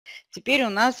Теперь у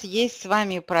нас есть с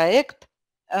вами проект,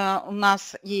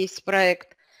 с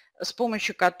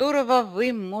помощью которого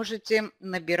вы можете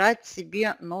набирать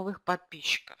себе новых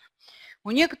подписчиков.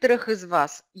 У некоторых из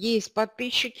вас есть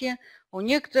подписчики, у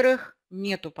некоторых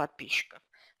нету подписчиков.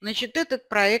 Значит, этот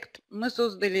проект мы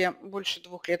создали больше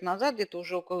 2 лет назад, где-то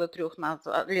уже около 3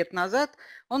 лет назад.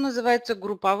 Он называется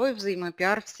 «Групповой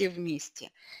взаимопиар все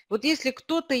вместе». Вот если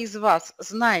кто-то из вас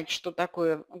знает, что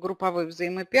такое групповой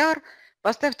взаимопиар,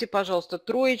 поставьте, пожалуйста,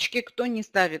 троечки. Кто не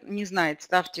знает,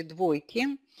 ставьте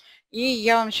двойки. И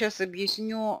я вам сейчас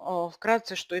объясню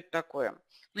вкратце, что это такое.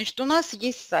 Значит, у нас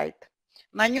есть сайт,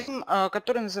 на нем,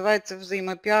 который называется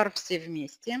 «Взаимопиар все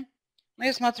вместе». Ну,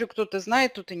 я смотрю, кто-то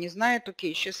знает, кто-то не знает.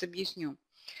 Окей, сейчас объясню.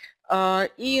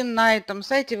 И на этом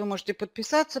сайте вы можете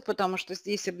подписаться, потому что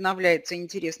здесь обновляется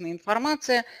интересная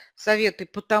информация, советы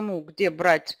по тому, где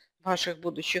брать ваших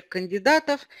будущих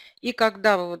кандидатов. И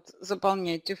когда вы вот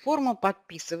заполняете форму,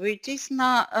 подписываетесь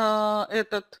на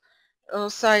этот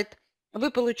сайт, вы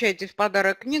получаете в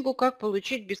подарок книгу «Как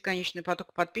получить бесконечный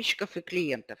поток подписчиков и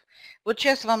клиентов». Вот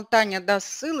сейчас вам Таня даст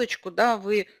ссылочку, да,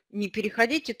 вы не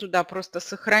переходите туда, просто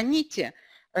сохраните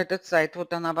этот сайт.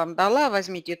 Вот она вам дала,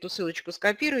 возьмите эту ссылочку,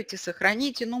 скопируйте,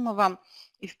 сохраните. Ну, мы вам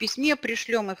и в письме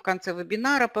пришлем, и в конце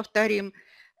вебинара повторим.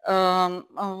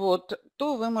 Вот,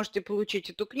 то вы можете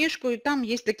получить эту книжку, и там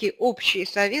есть такие общие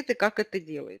советы, как это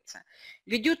делается.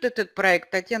 Ведет этот проект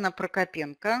Татьяна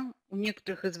Прокопенко. У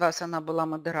некоторых из вас она была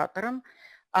модератором.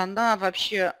 Она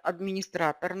вообще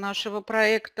администратор нашего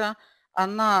проекта.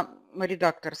 Она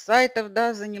редактор сайтов,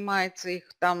 да, занимается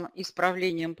их там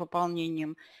исправлением,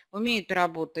 пополнением. Умеет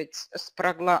работать с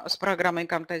программой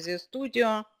Camtasia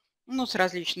Studio, ну, с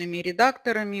различными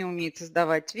редакторами, умеет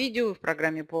создавать видео в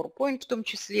программе PowerPoint в том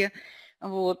числе.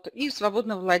 Вот, и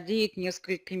свободно владеет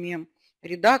несколькими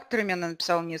редакторами. Она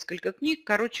написала несколько книг.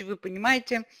 Короче, вы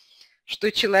понимаете,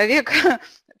 что человек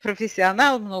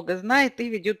профессионал, много знает и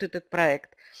ведет этот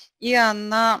проект. И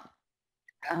она,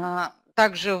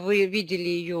 также вы видели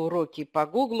ее уроки по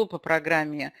Google, по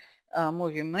программе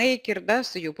Movie Maker, да,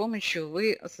 с ее помощью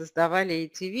вы создавали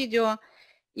эти видео.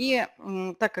 И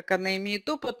так как она имеет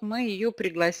опыт, мы ее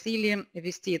пригласили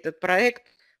вести этот проект.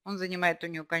 Он занимает у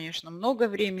нее, конечно, много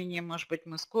времени. Может быть,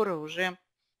 мы скоро уже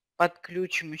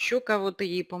подключим еще кого-то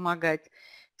ей помогать.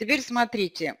 Теперь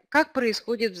смотрите, как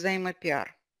происходит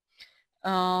взаимопиар.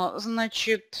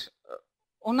 Значит,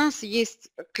 у нас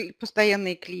есть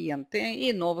постоянные клиенты,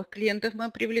 и новых клиентов мы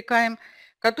привлекаем,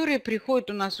 которые приходят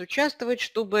у нас участвовать,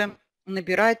 чтобы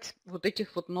набирать вот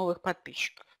этих вот новых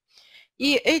подписчиков.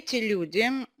 И эти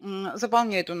люди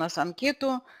заполняют у нас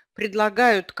анкету,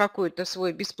 предлагают какой-то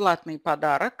свой бесплатный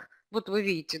подарок. Вот вы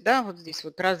видите, да, вот здесь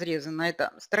вот разрезана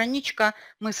эта страничка.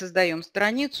 Мы создаем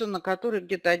страницу, на которой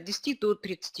где-то от 10 до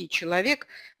 30 человек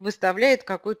выставляет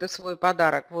какой-то свой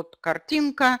подарок. Вот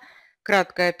картинка,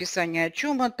 краткое описание о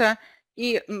чем это.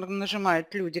 И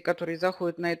нажимают люди, которые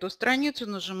заходят на эту страницу,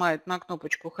 нажимают на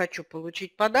кнопочку «Хочу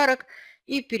получить подарок»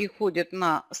 и переходят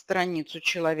на страницу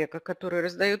человека, который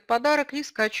раздает подарок, и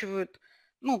скачивают,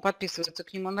 ну, подписываются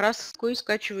к нему на рассылку и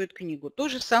скачивают книгу. То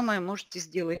же самое можете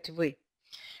сделать вы.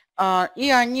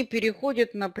 И они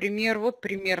переходят, например, вот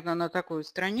примерно на такую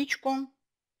страничку.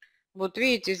 Вот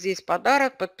видите, здесь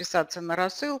подарок, подписаться на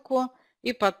рассылку,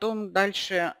 и потом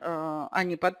дальше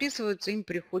они подписываются, им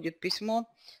приходит письмо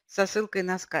со ссылкой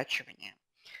на скачивание.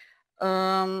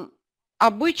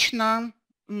 Обычно,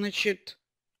 значит,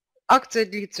 акция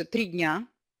длится 3 дня,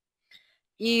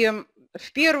 и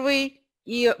в первый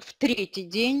и в третий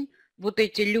день вот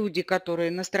эти люди, которые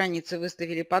на странице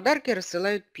выставили подарки,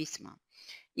 рассылают письма.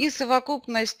 И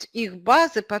совокупность их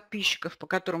базы подписчиков, по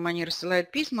которым они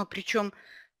рассылают письма, причем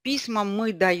письма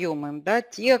мы даем им, да,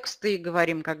 тексты,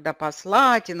 говорим, когда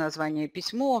послать, и название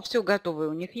письма, все готовое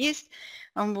у них есть.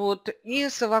 Вот, и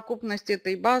совокупность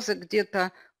этой базы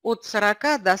где-то от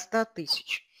 40 до 100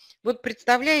 тысяч. Вот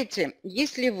представляете,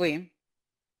 если вы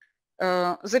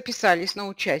записались на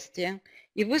участие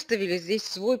и выставили здесь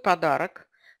свой подарок,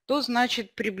 то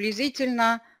значит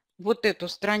приблизительно вот эту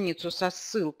страницу со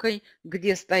ссылкой,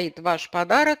 где стоит ваш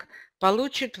подарок,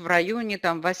 получит в районе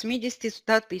там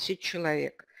 80-100 тысяч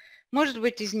человек. Может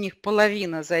быть, из них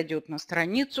половина зайдет на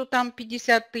страницу, там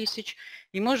 50 тысяч,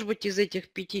 и может быть из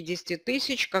этих 50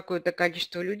 тысяч какое-то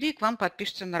количество людей к вам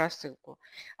подпишется на рассылку.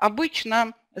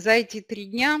 Обычно за эти 3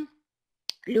 дня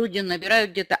люди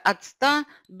набирают где-то от 100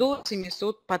 до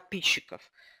 700 подписчиков.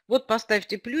 Вот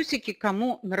поставьте плюсики,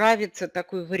 кому нравится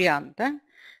такой вариант. Да?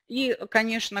 И,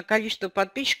 конечно, количество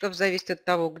подписчиков зависит от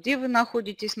того, где вы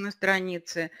находитесь на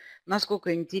странице,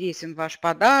 насколько интересен ваш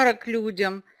подарок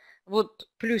людям. Вот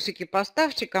плюсики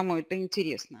поставьте, кому это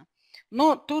интересно.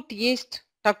 Но тут есть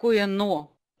такое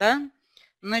 «но». да,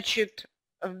 значит,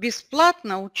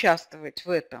 бесплатно участвовать в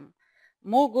этом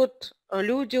могут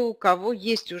люди, у кого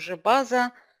есть уже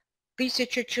база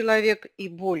 1000 человек и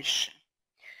больше.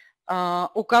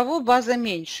 У кого база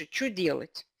меньше, что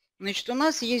делать? Значит, у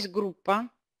нас есть группа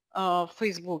в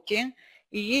Фейсбуке,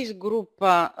 и есть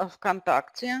группа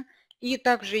ВКонтакте, и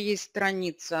также есть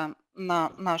страница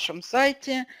на нашем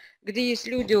сайте, где есть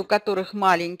люди, у которых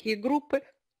маленькие группы,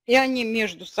 и они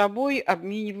между собой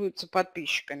обмениваются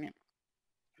подписчиками.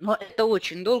 Но это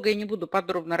очень долго, я не буду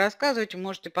подробно рассказывать, вы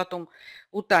можете потом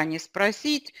у Тани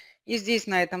спросить. И здесь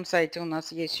на этом сайте у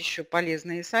нас есть еще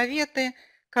полезные советы,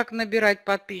 как набирать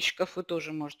подписчиков, вы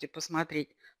тоже можете посмотреть.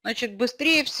 Значит,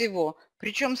 быстрее всего,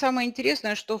 причем самое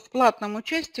интересное, что в платном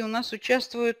участии у нас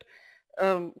участвуют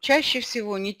чаще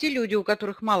всего не те люди, у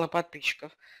которых мало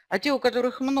подписчиков, а те, у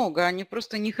которых много. Они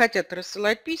просто не хотят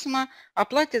рассылать письма, а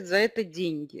платят за это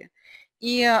деньги.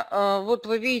 И вот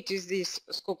вы видите здесь,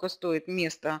 сколько стоит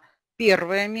место.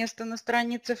 Первое место на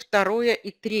странице, второе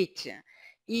и третье.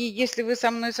 И если вы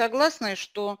со мной согласны,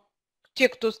 что те,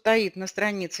 кто стоит на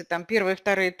странице, там первое,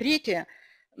 второе, третье,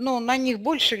 ну, на них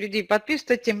больше людей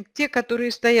подписываются, чем те,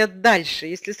 которые стоят дальше.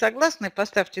 Если согласны,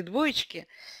 поставьте двоечки.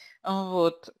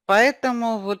 Вот.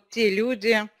 Поэтому вот те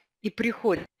люди и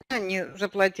приходят. Они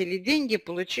заплатили деньги,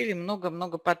 получили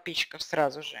много-много подписчиков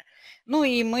сразу же. Ну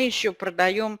и мы еще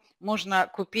продаем, можно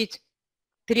купить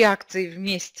 3 акции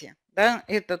вместе. Да?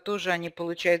 Это тоже они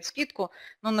получают скидку.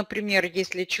 Ну, например,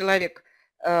 если человек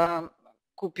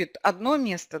купит одно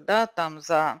место, да, там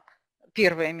за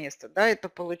первое место, да, это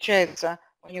получается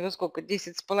у него сколько,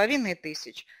 10,5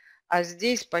 тысяч, а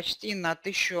здесь почти на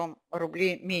 1000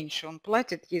 рублей меньше он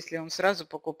платит, если он сразу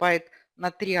покупает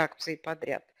на 3 акции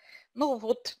подряд. Ну,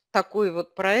 вот такой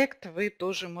вот проект, вы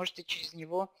тоже можете через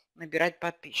него набирать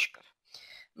подписчиков.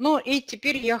 Ну, и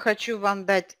теперь я хочу вам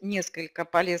дать несколько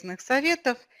полезных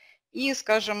советов и,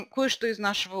 скажем, кое-что из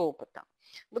нашего опыта.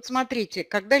 Вот смотрите,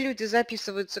 когда люди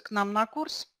записываются к нам на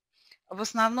курс, в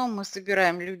основном мы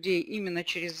собираем людей именно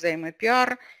через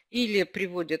взаимопиар или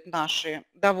приводят наши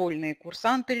довольные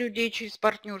курсанты людей через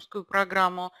партнерскую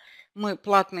программу. Мы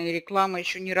платные рекламы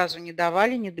еще ни разу не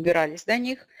давали, не добирались до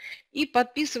них. И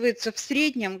подписывается в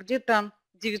среднем где-то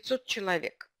 900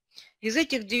 человек. Из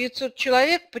этих 900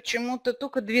 человек почему-то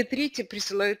только 2/3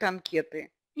 присылают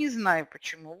анкеты. Не знаю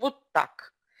почему, вот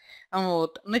так.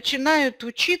 Вот. Начинают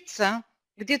учиться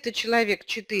где-то человек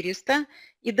 400,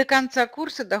 и до конца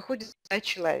курса доходит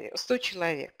 100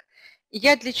 человек. И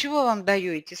я для чего вам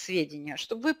даю эти сведения?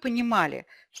 Чтобы вы понимали,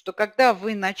 что когда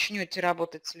вы начнете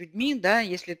работать с людьми, да,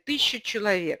 если 1000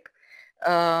 человек,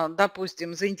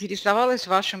 допустим, заинтересовалось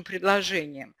вашим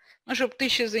предложением, ну, чтобы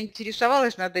 1000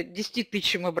 заинтересовалось, надо 10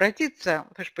 тысячам обратиться,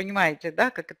 вы же понимаете,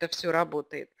 да, как это все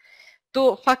работает,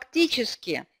 то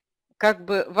фактически как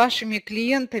бы вашими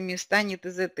клиентами станет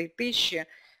из этой 1000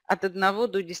 от 1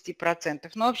 до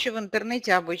 10%. Но вообще в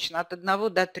интернете обычно от 1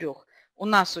 до 3. У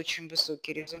нас очень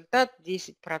высокий результат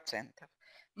 10%.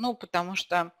 Ну, потому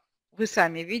что вы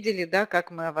сами видели, да, как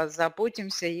мы о вас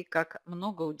заботимся и как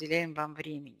много уделяем вам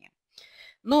времени.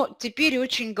 Но теперь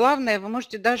очень главное, вы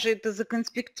можете даже это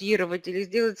законспектировать или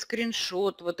сделать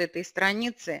скриншот вот этой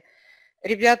страницы.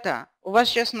 Ребята, у вас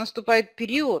сейчас наступает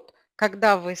период,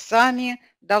 когда вы сами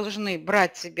должны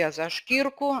брать себя за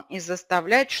шкирку и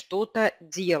заставлять что-то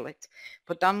делать,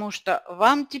 потому что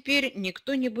вам теперь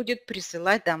никто не будет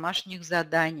присылать домашних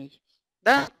заданий.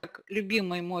 Да? Как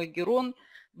любимый мой герой,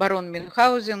 барон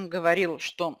Мюнхгаузен, говорил,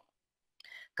 что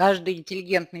каждый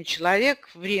интеллигентный человек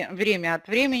время от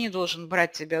времени должен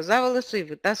брать себя за волосы и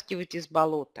вытаскивать из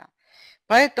болота.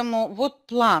 Поэтому вот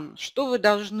план, что вы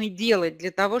должны делать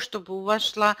для того, чтобы у вас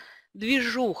шла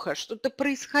движуха, что-то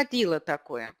происходило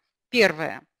такое.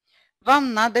 Первое.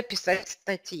 Вам надо писать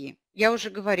статьи. Я уже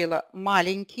говорила,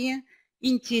 маленькие,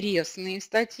 интересные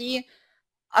статьи,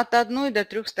 от 1 до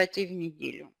 3 статей в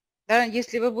неделю. Да,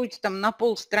 если вы будете там на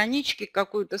полстранички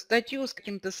какую-то статью с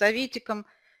каким-то советиком,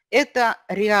 это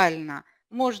реально.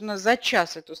 Можно за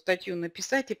час эту статью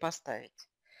написать и поставить.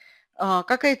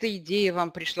 Какая-то идея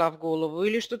вам пришла в голову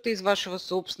или что-то из вашего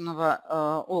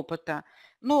собственного опыта.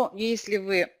 Но если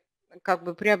вы как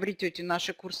бы приобретете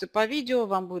наши курсы по видео,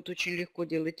 вам будет очень легко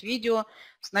делать видео.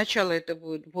 Сначала это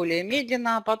будет более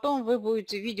медленно, а потом вы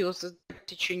будете видео создавать в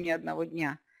течение 1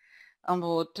 дня.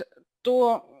 Вот.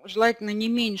 То желательно не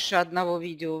меньше 1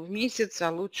 видео в месяц,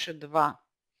 а лучше 2.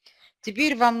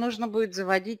 Теперь вам нужно будет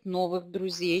заводить новых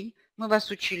друзей. Мы вас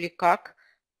учили как.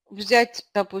 Взять,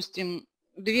 допустим,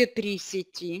 2-3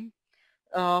 сети.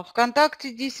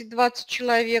 ВКонтакте 10-20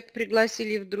 человек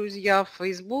пригласили в друзья, в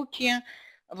Фейсбуке,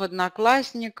 в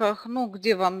Одноклассниках, ну,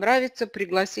 где вам нравится,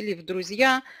 пригласили в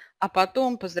друзья, а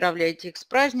потом поздравляете их с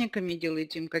праздниками,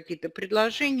 делаете им какие-то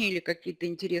предложения или какие-то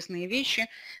интересные вещи.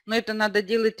 Но это надо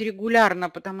делать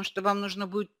регулярно, потому что вам нужно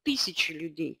будет 1000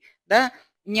 людей, да,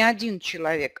 не один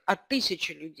человек, а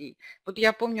 1000 людей. Вот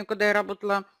я помню, когда я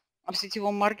работала в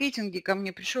сетевом маркетинге, ко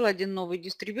мне пришел один новый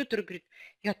дистрибьютор и говорит: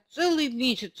 я целый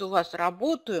месяц у вас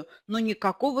работаю, но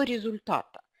никакого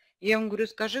результата. Я ему говорю: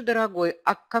 скажи, дорогой,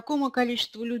 а к какому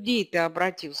количеству людей ты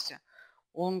обратился?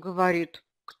 Он говорит: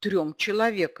 к 3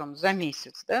 человекам за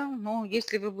месяц, да? Ну,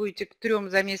 если вы будете к 3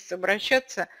 за месяц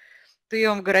обращаться, то я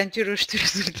вам гарантирую, что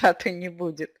результата не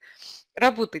будет.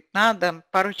 Работать надо,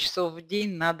 пару часов в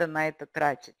день надо на это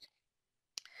тратить.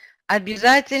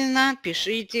 Обязательно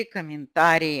пишите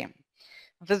комментарии.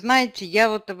 Вы знаете, я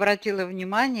вот обратила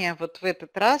внимание, вот в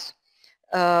этот раз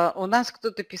у нас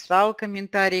кто-то писал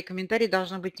комментарии. Комментарии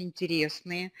должны быть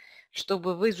интересные,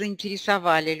 чтобы вы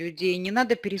заинтересовали людей. Не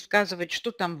надо пересказывать,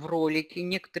 что там в ролике.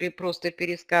 Некоторые просто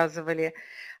пересказывали,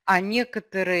 а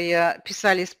некоторые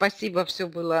писали спасибо, все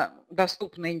было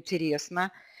доступно,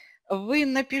 интересно. Вы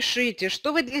напишите,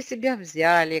 что вы для себя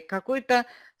взяли, какой-то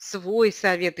свой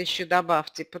совет еще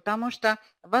добавьте, потому что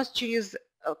вас через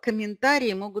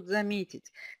комментарии могут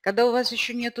заметить. Когда у вас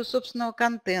еще нету собственного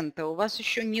контента, у вас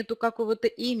еще нету какого-то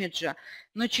имиджа,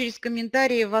 но через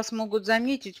комментарии вас могут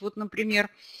заметить. Вот, например,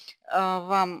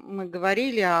 вам мы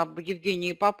говорили об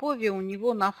Евгении Попове, у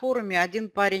него на форуме один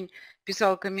парень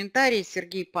писал комментарий,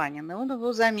 Сергей Панин, и он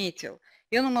его заметил.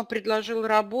 И он ему предложил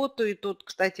работу, и тот,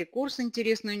 кстати, курс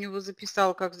интересный у него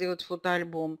записал, как сделать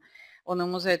фотоальбом. Он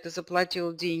ему за это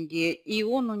заплатил деньги, и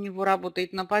он у него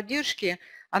работает на поддержке,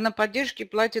 а на поддержке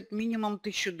платят минимум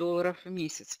 $1000 в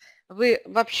месяц. Вы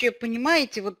вообще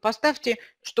понимаете, вот поставьте,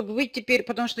 чтобы вы теперь,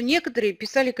 потому что некоторые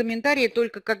писали комментарии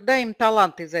только когда им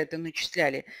таланты за это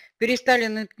начисляли.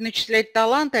 Перестали начислять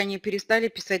таланты, они перестали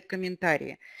писать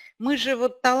комментарии. Мы же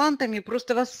вот талантами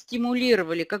просто вас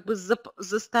стимулировали, как бы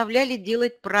заставляли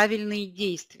делать правильные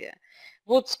действия.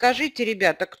 Вот скажите,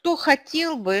 ребята, кто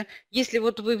хотел бы, если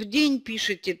вот вы в день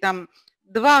пишете там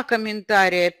 2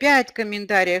 комментария, 5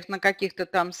 комментариев на каких-то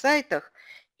там сайтах,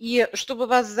 и чтобы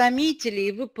вас заметили,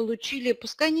 и вы получили,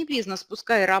 пускай не бизнес,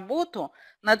 пускай работу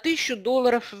на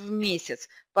 $1000 в месяц.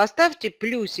 Поставьте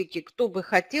плюсики, кто бы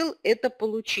хотел это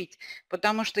получить,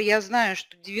 потому что я знаю,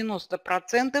 что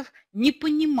 90% не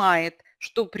понимает,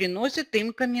 что приносят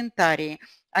им комментарии.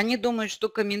 Они думают, что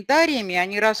комментариями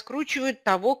они раскручивают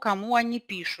того, кому они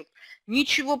пишут.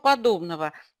 Ничего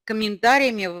подобного.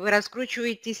 Комментариями вы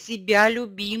раскручиваете себя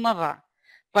любимого.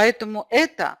 Поэтому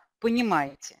это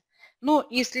понимаете. Ну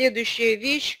и следующая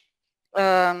вещь.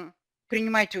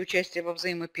 Принимайте участие во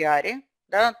взаимопиаре.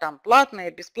 Да, там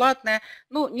платное, бесплатное.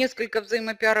 Ну, несколько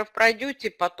взаимопиаров пройдете,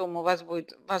 потом у вас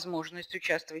будет возможность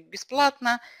участвовать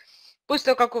бесплатно. После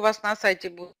того, как у вас на сайте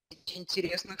будет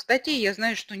интересных статей, я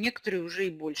знаю, что некоторые уже и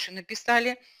больше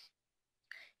написали,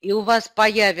 и у вас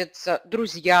появятся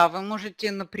друзья, вы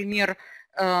можете, например,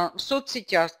 в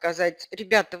соцсетях сказать: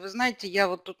 ребята, вы знаете, я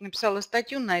вот тут написала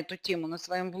статью на эту тему на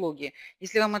своем блоге,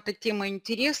 если вам эта тема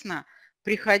интересна,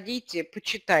 приходите,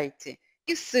 почитайте.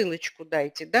 И ссылочку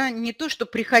дайте, да, не то, что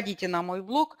приходите на мой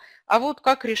блог, а вот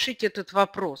как решить этот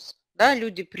вопрос. Да,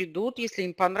 люди придут, если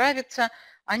им понравится,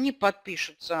 они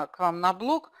подпишутся к вам на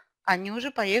блог, они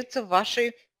уже появятся в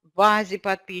вашей базе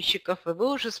подписчиков, и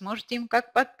вы уже сможете им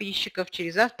как подписчиков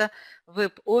через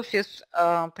веб-офис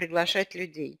приглашать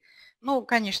людей. Ну,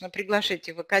 конечно,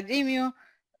 приглашайте в Академию,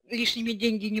 лишними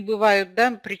деньги не бывают,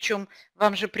 да, причем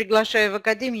вам же, приглашая в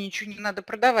Академию, ничего не надо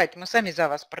продавать, мы сами за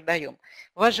вас продаем.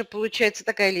 У вас же получается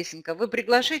такая лесенка, вы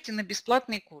приглашаете на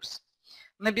бесплатный курс.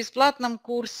 На бесплатном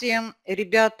курсе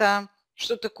ребята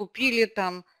что-то купили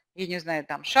там, я не знаю,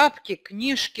 там шапки,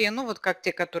 книжки, ну вот как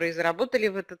те, которые заработали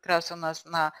в этот раз у нас,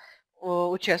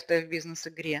 участвуя в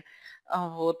бизнес-игре.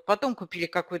 Вот. Потом купили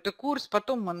какой-то курс,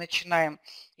 потом мы начинаем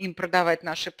им продавать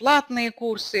наши платные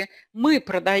курсы. Мы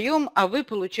продаем, а вы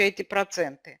получаете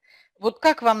проценты. Вот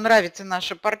как вам нравится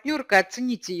наша партнерка,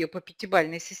 оцените ее по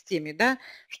 5-бальной системе, да,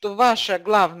 что ваша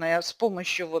главная с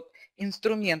помощью вот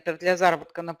инструментов для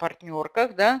заработка на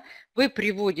партнерках, да, вы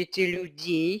приводите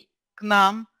людей к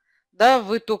нам, да,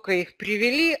 вы только их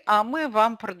привели, а мы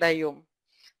вам продаем.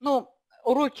 Ну,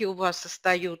 уроки у вас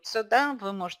остаются, да,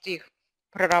 вы можете их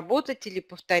проработать или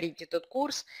повторить этот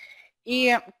курс.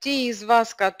 И те из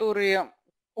вас, которые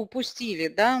упустили,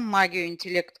 да, магию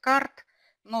интеллект-карт,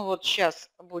 ну вот сейчас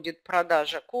будет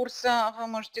продажа курса, вы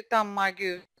можете там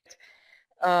магию.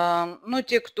 Но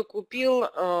те, кто купил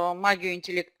магию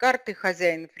интеллект-карты,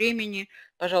 хозяин времени,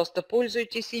 пожалуйста,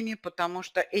 пользуйтесь ими, потому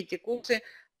что эти курсы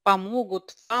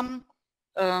помогут вам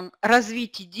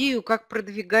развить идею, как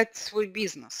продвигать свой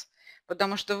бизнес.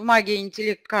 Потому что в магии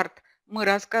интеллект-карт мы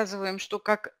рассказываем, что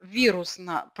как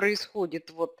вирусно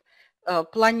происходит вот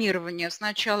планирование.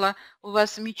 Сначала у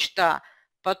вас мечта,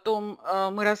 потом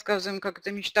мы рассказываем, как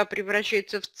эта мечта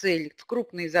превращается в цель, в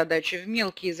крупные задачи, в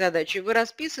мелкие задачи. Вы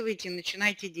расписываете и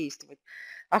начинаете действовать.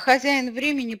 А хозяин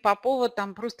времени Попова,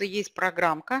 там просто есть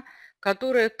программка,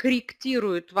 которая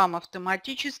корректирует вам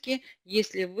автоматически,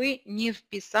 если вы не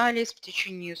вписались в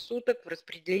течение суток в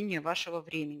распределение вашего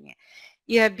времени.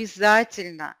 И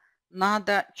обязательно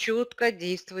надо четко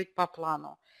действовать по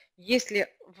плану.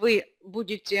 Если вы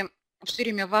будете все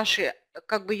время ваши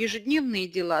как бы ежедневные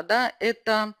дела, да,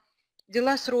 это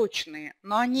дела срочные,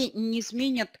 но они не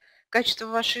изменят качество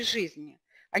вашей жизни,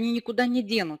 они никуда не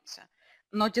денутся.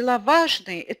 Но дела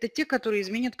важные – это те, которые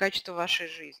изменят качество вашей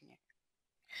жизни.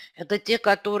 Это те,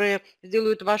 которые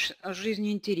сделают вашу жизнь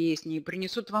интереснее,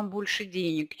 принесут вам больше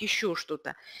денег, еще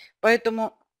что-то.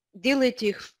 Поэтому делайте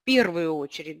их в первую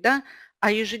очередь, да,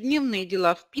 а ежедневные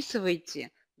дела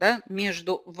вписывайте, да,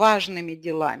 между важными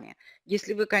делами,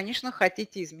 если вы, конечно,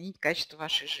 хотите изменить качество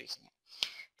вашей жизни.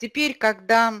 Теперь,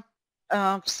 когда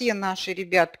все наши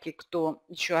ребятки, кто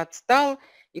еще отстал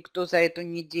и кто за эту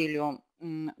неделю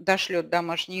дошлет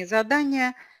домашние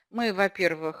задания, мы,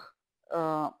 во-первых,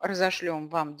 разошлем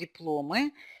вам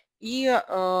дипломы и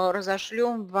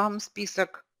разошлем вам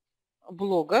список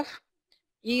блогов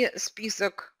и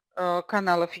список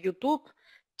каналов YouTube,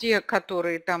 те,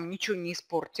 которые там ничего не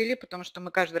испортили, потому что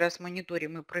мы каждый раз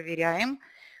мониторим и проверяем.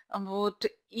 Вот,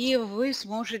 и вы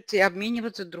сможете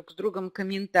обмениваться друг с другом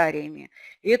комментариями.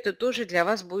 И это тоже для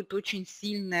вас будет очень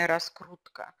сильная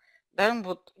раскрутка. Да,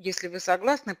 вот если вы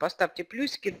согласны, поставьте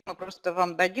плюсики, мы просто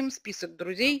вам дадим список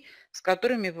друзей, с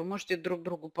которыми вы можете друг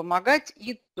другу помогать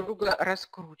и друга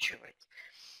раскручивать.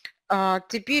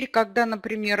 Теперь, когда,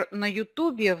 например, на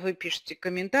YouTube вы пишете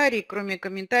комментарий, кроме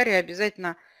комментария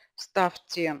обязательно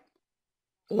ставьте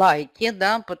лайки,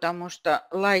 да, потому что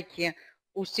лайки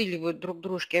усиливают друг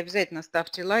дружки. Обязательно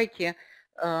ставьте лайки,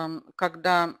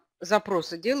 когда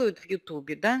запросы делают в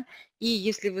YouTube, да, и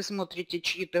если вы смотрите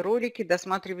чьи-то ролики,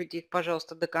 досматривайте их,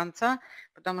 пожалуйста, до конца,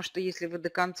 потому что если вы до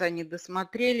конца не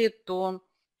досмотрели, то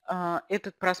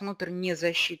этот просмотр не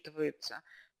засчитывается.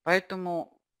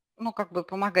 Поэтому, ну, как бы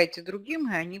помогайте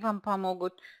другим, и они вам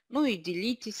помогут. Ну и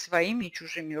делитесь своими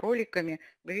чужими роликами.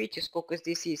 Вы видите, сколько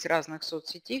здесь есть разных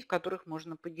соцсетей, в которых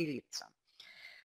можно поделиться.